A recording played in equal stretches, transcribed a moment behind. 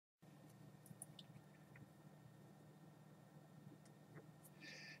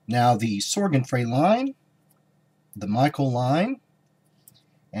Now the Sorgenfrey line, the Michael line,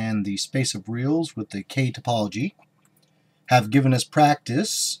 and the space of reals with the K-topology have given us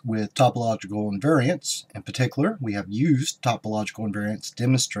practice with topological invariants. In particular, we have used topological invariants to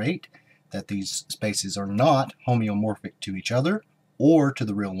demonstrate that these spaces are not homeomorphic to each other or to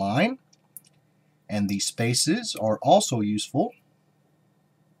the real line. And these spaces are also useful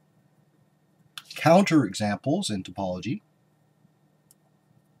counterexamples in topology.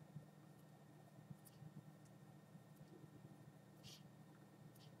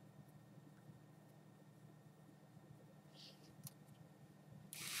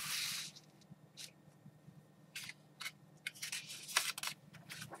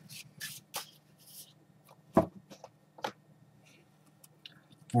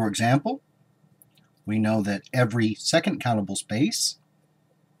 For example, we know that every second countable space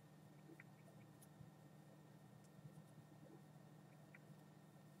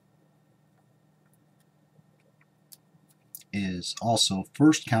is also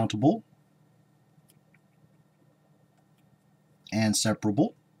first countable and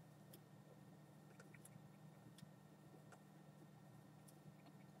separable.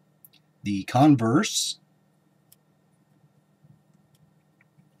 The converse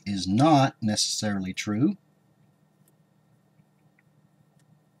is not necessarily true.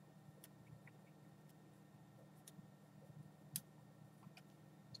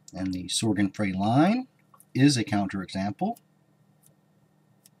 And the Sorgenfrey line is a counterexample.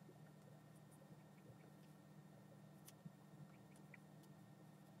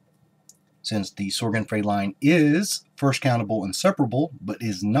 Since the Sorgenfrey line is first countable and separable, but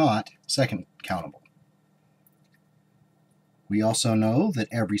is not second countable. We also know that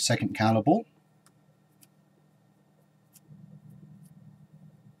every second countable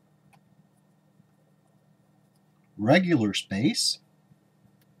regular space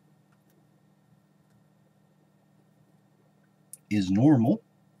is normal.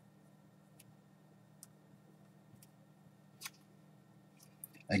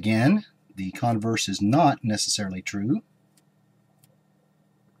 Again, the converse is not necessarily true.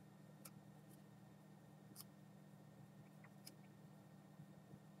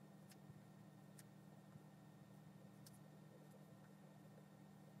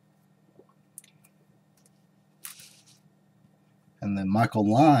 And the Michael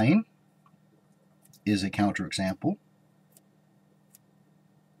line is a counterexample.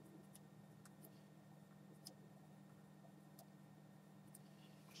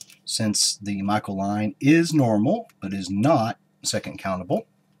 Since the Michael line is normal, but is not second countable.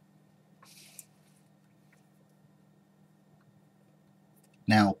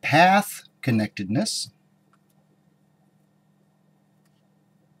 Now, path connectedness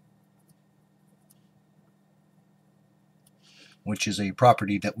which is a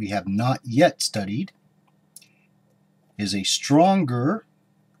property that we have not yet studied, is a stronger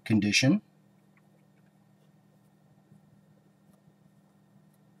condition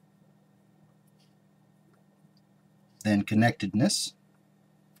than connectedness.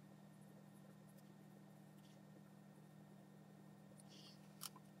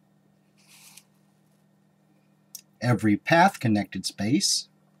 Every path-connected space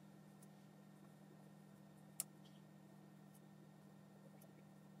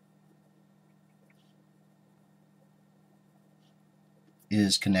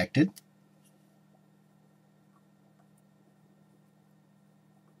is connected.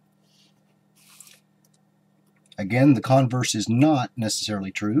 Again, the converse is not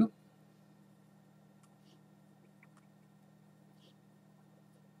necessarily true.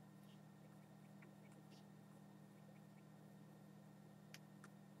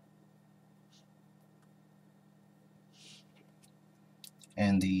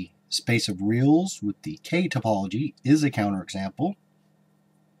 And the space of reals with the K-topology is a counterexample.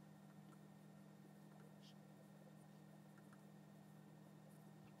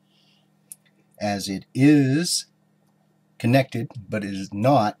 As it is connected, but it is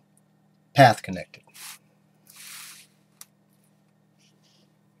not path connected.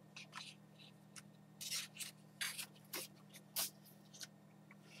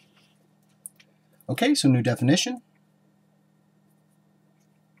 Okay, so new definition.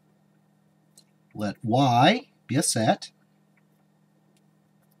 Let Y be a set.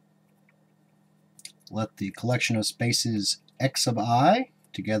 Let the collection of spaces X sub I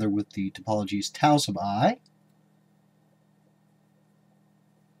together with the topologies tau sub I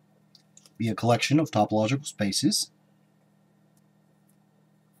be a collection of topological spaces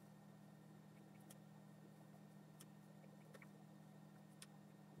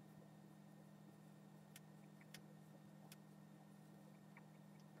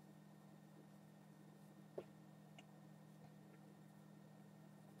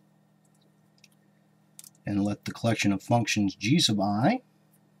and let the collection of functions g sub I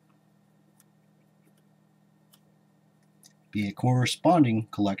be a corresponding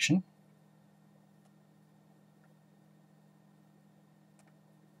collection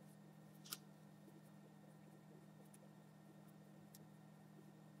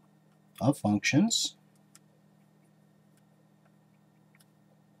of functions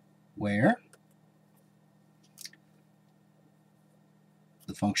where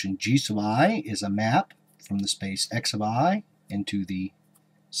the function g sub I is a map from the space x sub I into the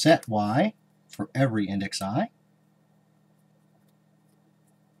set y for every index I.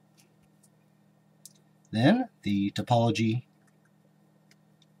 Then the topology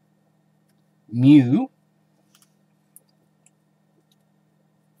mu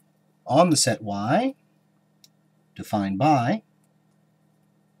on the set y, defined by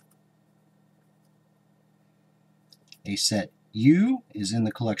a set U is in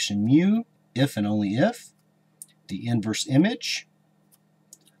the collection mu if and only if the inverse image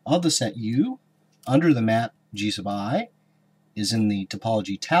of the set U under the map G sub I is in the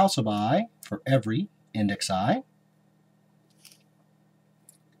topology tau sub I for every index I.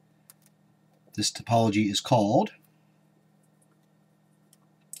 This topology is called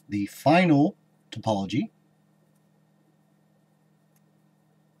the final topology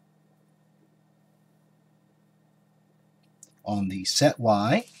on the set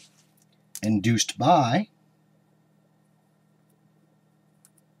Y induced by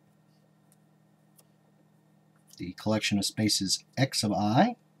the collection of spaces x sub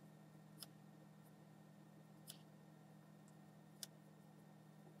I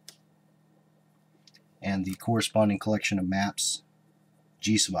and the corresponding collection of maps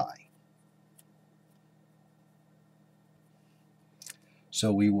G sub I.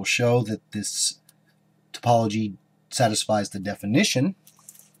 So we will show that this topology satisfies the definition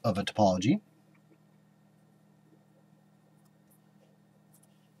of a topology.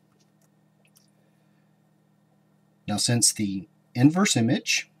 Now, since the inverse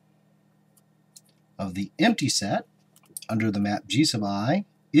image of the empty set under the map G sub I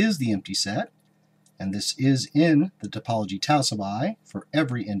is the empty set, and this is in the topology tau sub I for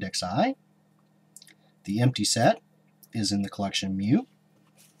every index I, the empty set is in the collection mu.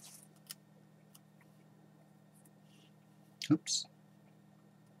 Oops.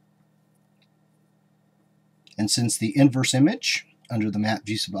 And since the inverse image under the map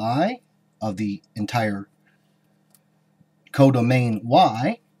G sub I of the entire codomain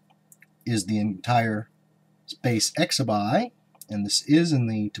Y is the entire space x sub I, and this is in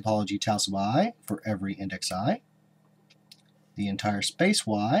the topology tau sub I for every index I, the entire space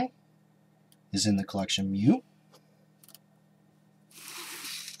Y is in the collection mu.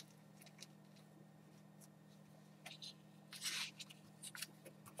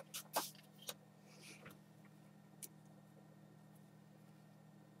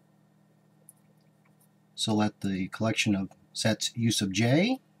 So let the collection of sets U sub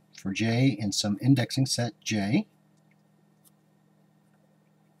j for j in some indexing set j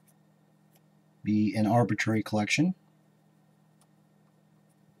be an arbitrary collection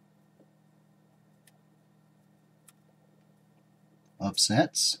of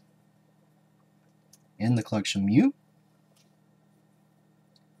sets in the collection mu.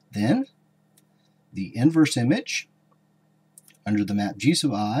 Then the inverse image under the map G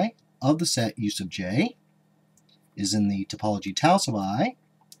sub I of the set U sub j is in the topology tau sub I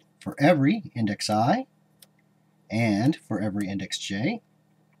for every index I and for every index j.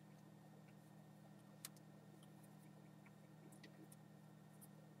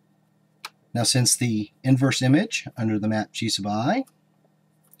 Now, since the inverse image under the map G sub I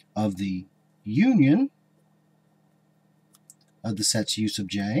of the union of the sets U sub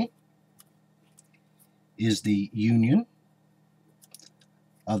j is the union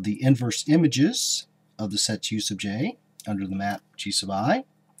of the inverse images of the sets U sub j under the map G sub I,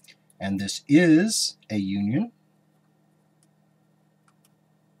 and this is a union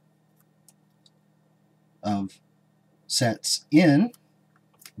of sets in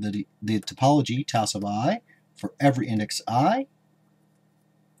the topology tau sub I for every index I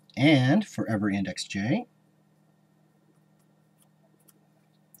and for every index j.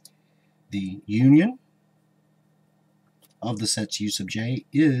 The union of the sets U sub j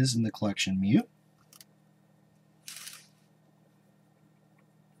is in the collection mu.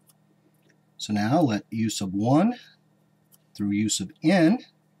 So now let U sub 1 through U sub n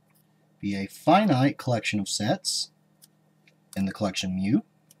be a finite collection of sets in the collection mu.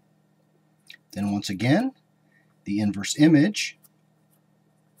 Then once again, the inverse image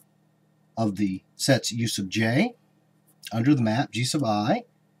of the sets U sub j under the map G sub I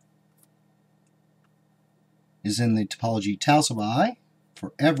is in the topology tau sub I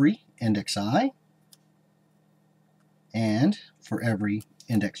for every index I and for every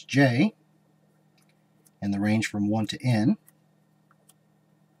index j in the range from 1 to n.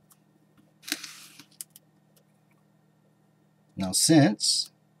 Now,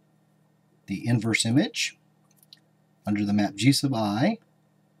 since the inverse image under the map G sub I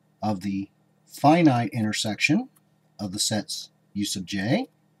of the finite intersection of the sets U sub j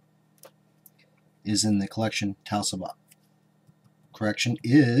is in the collection tau sub I. Correction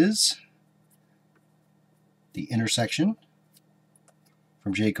is the intersection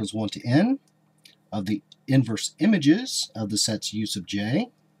from j equals 1 to n of the inverse images of the sets U sub j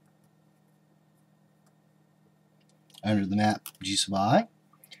under the map G sub I,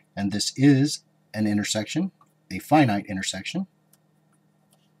 and this is an intersection, a finite intersection,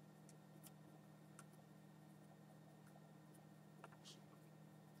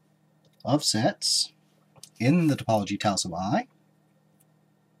 of sets in the topology tau sub I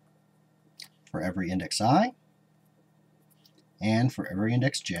for every index I and for every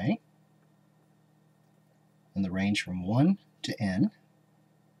index j in the range from 1 to n.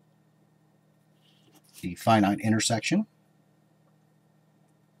 The finite intersection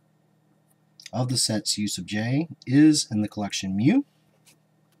of the sets U sub j is in the collection mu,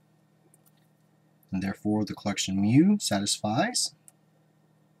 and therefore the collection mu satisfies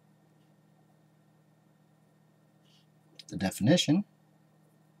the definition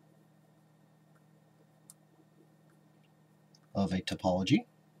of a topology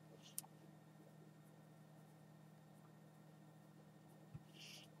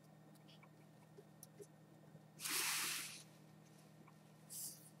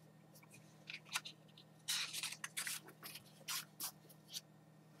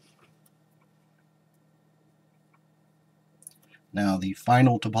Now, the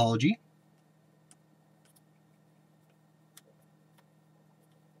final topology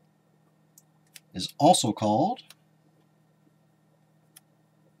is also called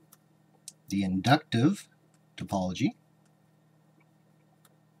the inductive topology.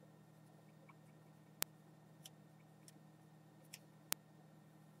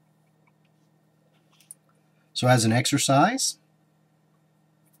 So as an exercise,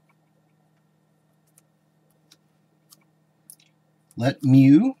 let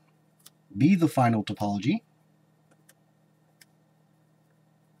mu be the final topology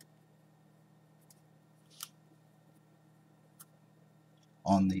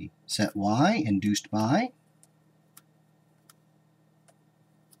on the set Y induced by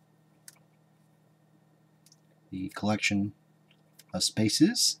the collection of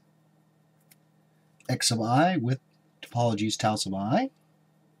spaces X sub I with topologies tau sub I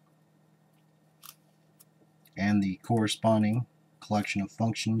and the corresponding collection of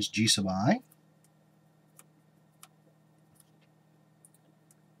functions G sub I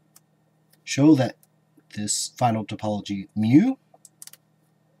show that this final topology mu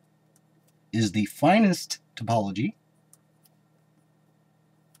is the finest topology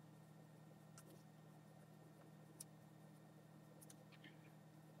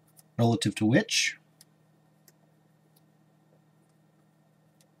relative to which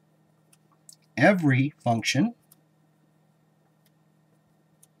every function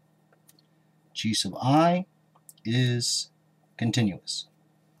G sub I is continuous.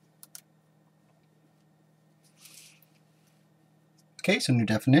 Okay, so new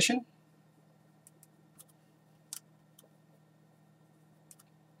definition.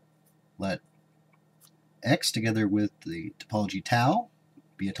 Let X together with the topology tau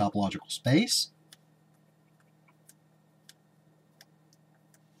be a topological space.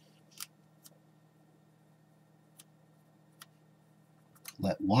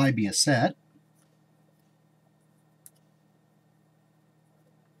 Let Y be a set.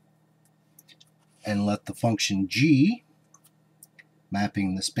 And let the function G,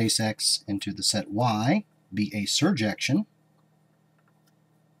 mapping the space X into the set Y, be a surjection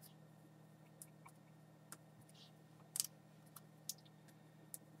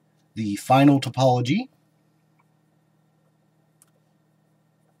the final topology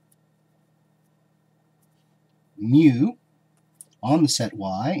mu on the set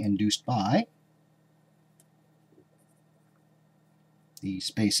Y induced by the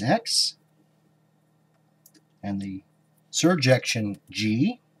space X and the surjection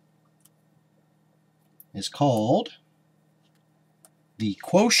G is called the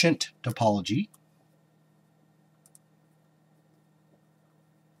quotient topology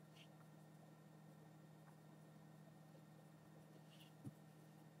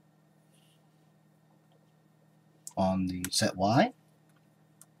on the set Y,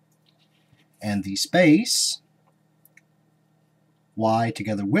 and the space y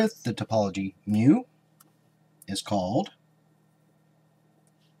together with the topology mu is called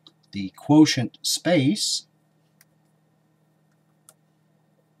the quotient space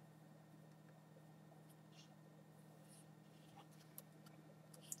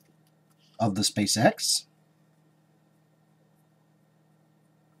of the space X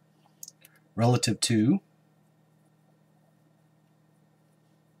relative to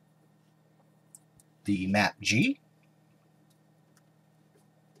the map G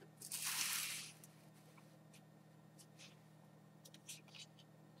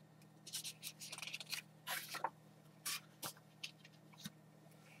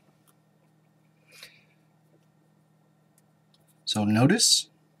So notice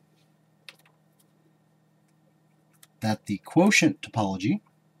that the quotient topology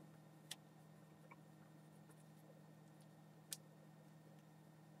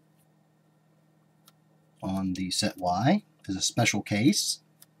on the set Y is a special case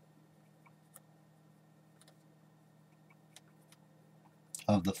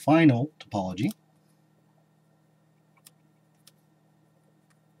of the final topology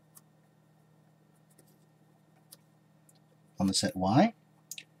on the set Y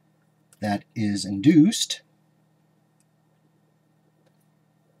that is induced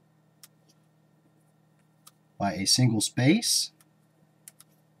by a single space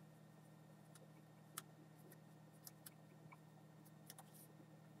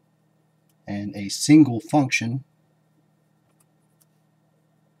and a single function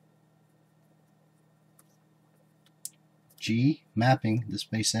G mapping the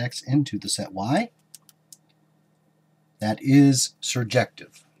space X into the set Y that is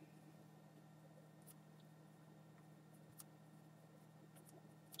surjective.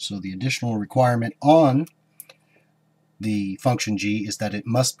 So the additional requirement on the function G is that it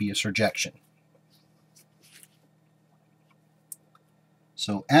must be a surjection.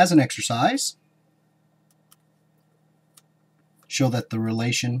 So as an exercise, show that the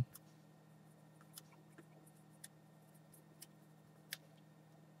relation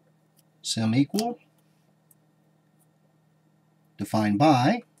sim equal defined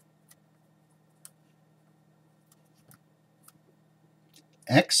by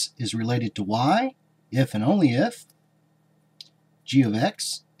X is related to Y if and only if G of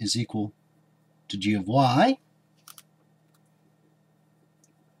X is equal to G of Y,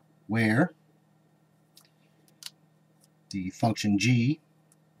 where the function G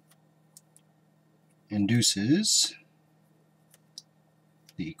induces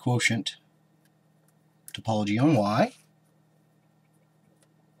the quotient topology on Y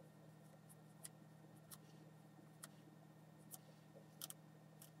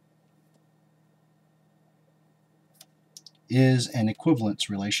is an equivalence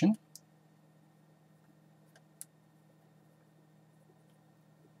relation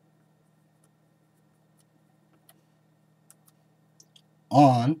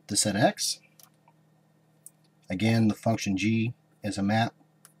on the set X. Again, the function G is a map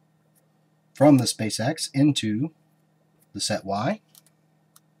from the space X into the set Y.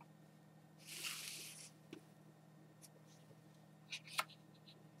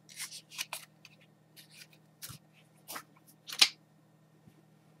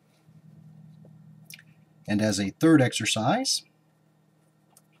 And as a third exercise,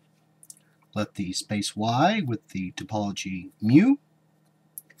 let the space Y with the topology mu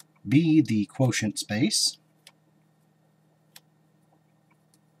be the quotient space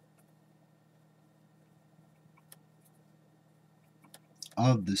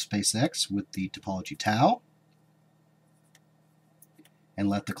of the space X with the topology tau, and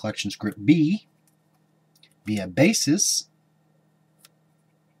let the collection script B be a basis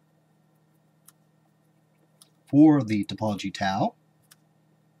for the topology tau.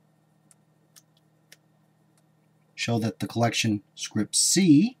 Show that the collection script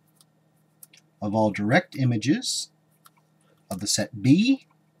C of all direct images of the set B,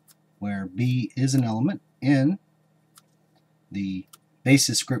 where B is an element in the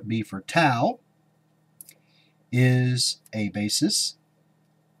basis script B for tau, is a basis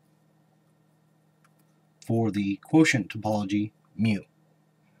for the quotient topology mu.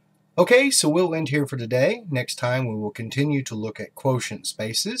 Okay, so we'll end here for today. Next time we will continue to look at quotient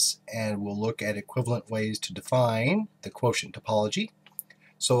spaces, and we'll look at equivalent ways to define the quotient topology.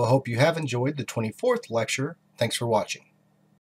 So I hope you have enjoyed the 24th lecture. Thanks for watching.